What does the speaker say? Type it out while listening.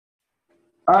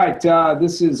All right,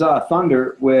 this is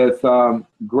Thunder with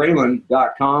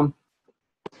Graylind.com.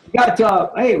 We got,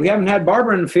 hey, we haven't had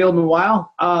Barbara in the field in a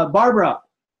while. Barbra.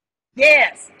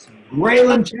 Yes.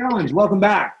 Graylind Challenge, welcome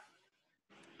back.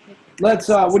 Let's,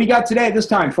 what do you got today this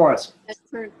time for us? That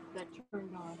turned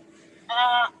on.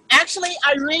 Actually,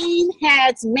 Irene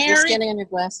has Just Mary. getting on your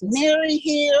glasses. Mary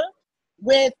here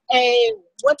with a,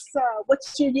 what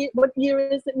year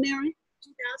is it, Mary?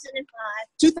 2005.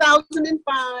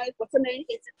 2005. What's the name?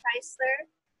 It's a Chrysler,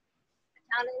 a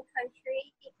town and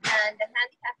country, and a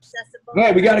handicap accessible.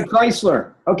 Okay, we got a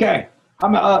Chrysler. Okay.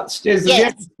 Is the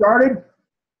Yes. game started?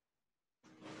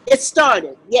 It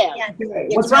started, yeah. Yeah. Okay.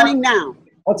 It's running now.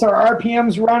 What's our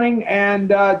RPMs running?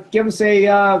 And give us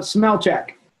a smell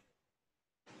check.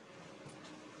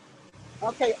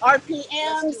 Okay,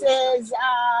 RPMs is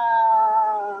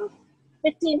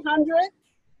 1,500.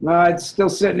 It's still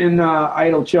sitting in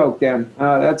idle choke then.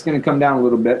 That's going to come down a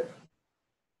little bit.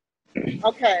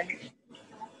 Okay.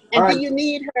 And All right. do you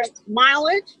need her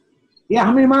mileage? Yeah,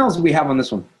 how many miles do we have on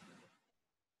this one?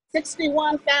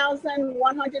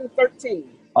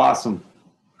 61,113. Awesome.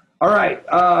 All right,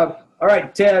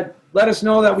 Ted, let us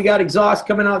know that we got exhaust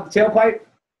coming out the tailpipe.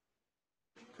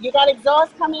 You got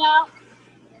exhaust coming out?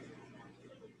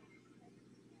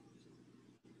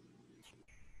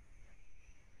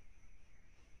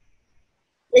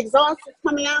 Exhaust is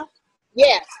coming out?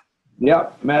 Yes.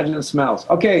 Yep, imagine it smells.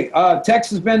 Okay, text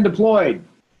has been deployed.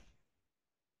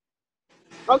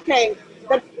 Okay,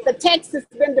 the text has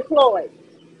been deployed.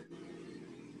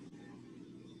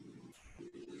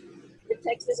 The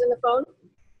text is in the phone?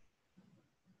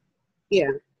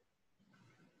 Yeah.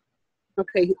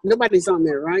 Okay, nobody's on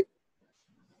there, right?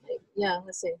 Yeah,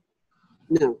 let's see.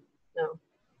 No. No.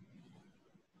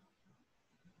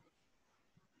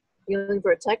 You looking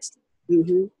for a text?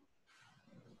 Mm-hmm.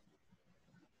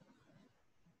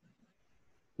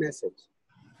 Message.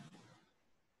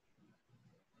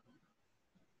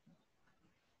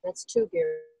 That's two,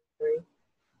 Gary.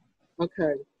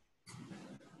 Okay.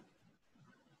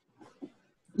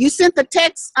 You sent the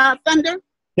text, Thunder?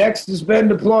 Text has been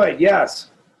deployed,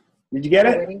 yes. Did you get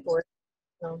I'm it? waiting for it.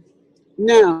 No.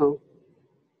 No.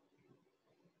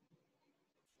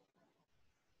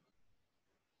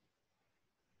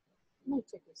 It might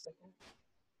take a second.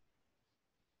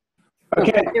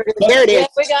 Okay. There it is. Yeah,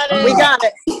 we got it. We got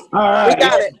it. All right. We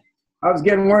got it. I was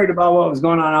getting worried about what was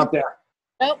going on out there.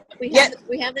 Nope, we have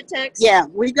the text. Yeah,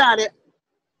 we got it.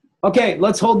 Okay,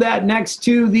 let's hold that next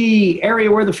to the area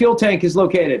where the fuel tank is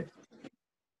located.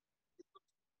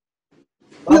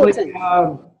 Fuel tank.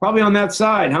 Probably on that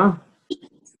side, huh?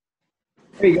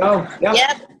 There you go. Yep.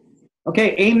 Yep.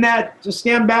 Okay, aim that. Just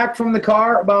stand back from the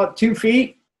car about 2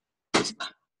 feet.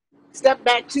 Step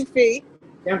back 2 feet.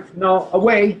 No,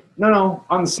 away. No,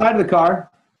 on the side of the car.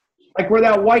 Like where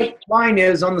that white line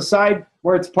is on the side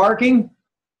where it's parking.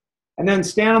 And then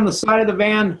stand on the side of the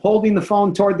van holding the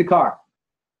phone toward the car.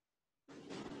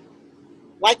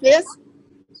 Like this?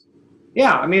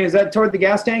 Yeah, I mean, is that toward the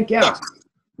gas tank? Yeah.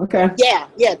 Okay.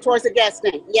 Yeah, towards the gas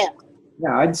tank. Yeah.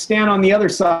 Yeah, I'd stand on the other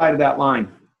side of that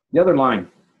line. The other line.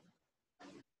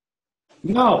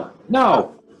 No.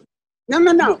 No. Come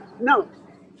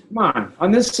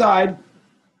on this side.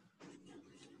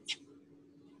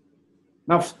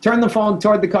 Now turn the phone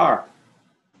toward the car.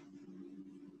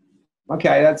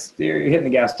 Okay, you're hitting the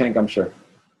gas tank, I'm sure.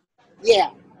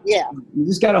 Yeah. You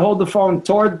just got to hold the phone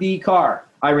toward the car,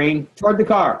 Irene. Toward the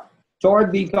car.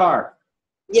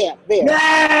 Yeah, there.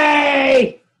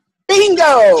 Yay!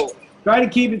 Bingo! Try to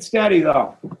keep it steady,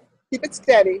 though. Keep it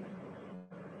steady.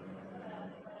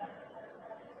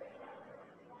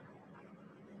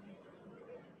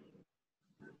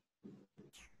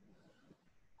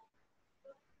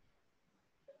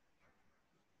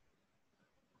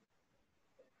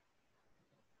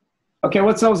 Okay,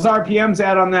 what's those RPMs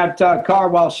at on that car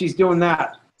while she's doing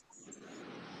that?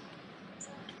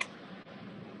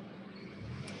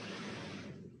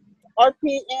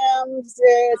 RPMs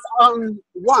is on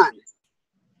 1.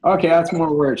 Okay, that's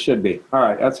more where it should be. All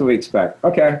right, that's what we expect.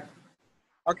 Okay.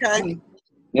 Okay.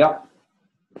 Yep.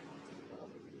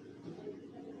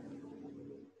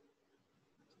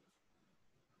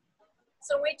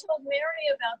 So we told Mary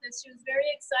about this. She was very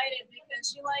excited because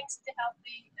she likes to help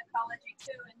the ecology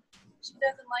too, and she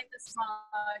doesn't like the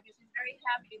smog. She's very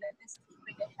happy that this is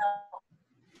going to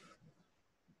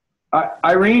help.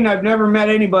 Irene, I've never met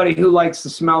anybody who likes the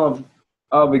smell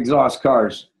of exhaust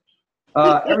cars.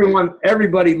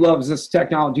 Everybody loves this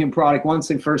technology and product once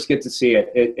they first get to see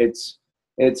it. It's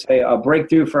a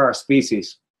breakthrough for our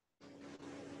species.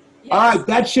 Yes. All right,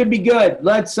 that should be good.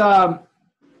 Let's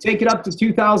take it up to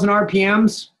 2,000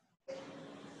 RPMs.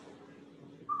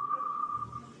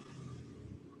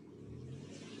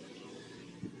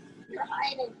 You're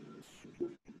hiding.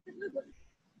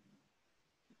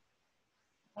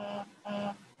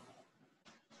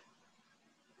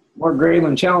 More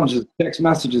Graylind challenges, text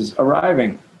messages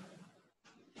arriving.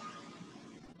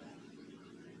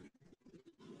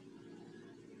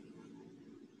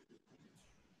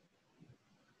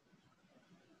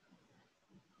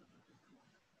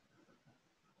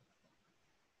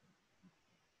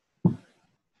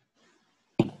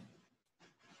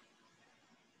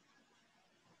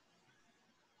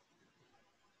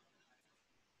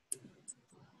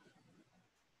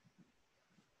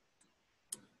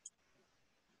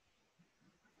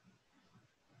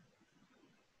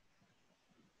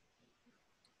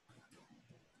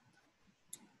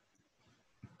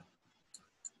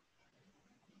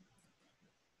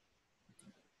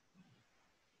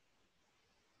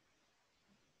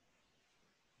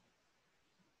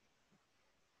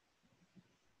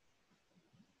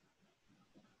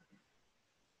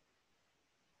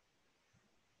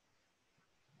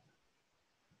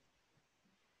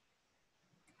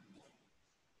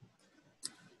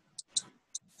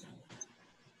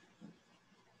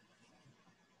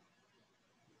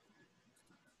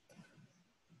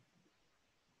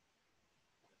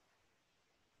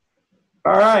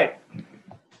 All right.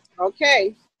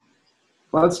 Okay.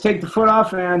 Let's take the foot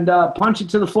off and punch it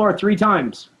to the floor 3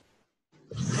 times.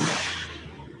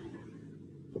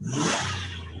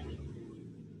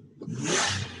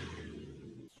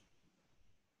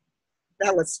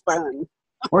 That was fun.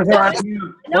 Where's our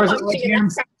RPM? No, Where's our I'm thinking RPM?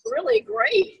 that sounds really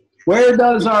great. Where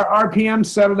does our RPM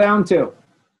settle down to?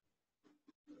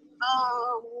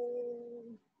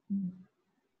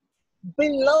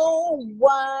 Below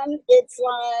 1, it's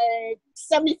like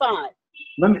 75.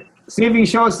 Let me see if you can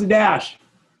show us the dash.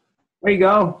 There you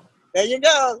go. There you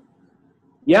go.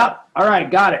 Yep. All right.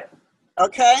 Got it.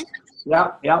 Okay.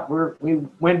 Yep. We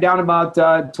went down about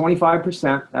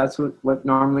 25%. That's what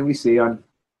normally we see on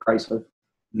Chrysler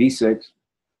V6.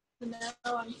 So now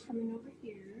I'm coming over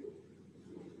here.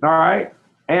 All right.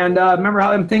 And remember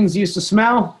how them things used to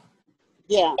smell?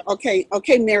 Yeah. Okay.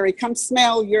 Okay, Mary, come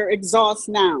smell your exhaust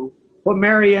now. Put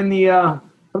Mary on the camera.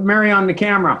 We're on the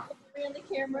camera.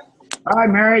 All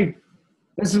right, Mary.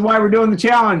 This is why we're doing the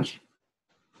challenge.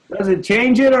 Does it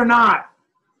change it or not?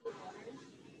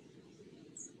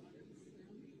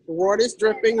 The water's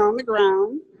dripping on the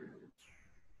ground.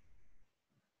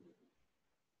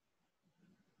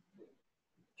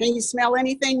 Can you smell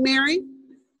anything, Mary?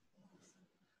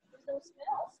 There's no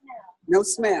smell now. No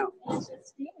smell. It's just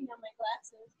steaming on my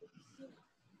glasses.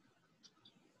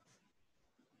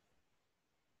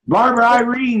 Barbara,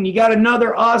 Irene, you got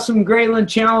another awesome Graylind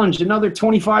challenge, another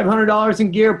 $2,500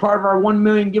 in gear, part of our 1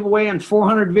 million giveaway and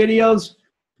 400 videos.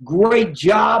 Great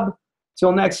job.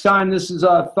 Till next time, this is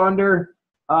Thunder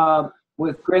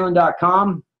with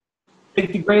Graylind.com.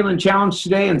 Take the Graylind challenge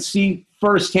today and see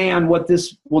firsthand what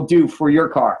this will do for your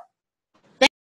car.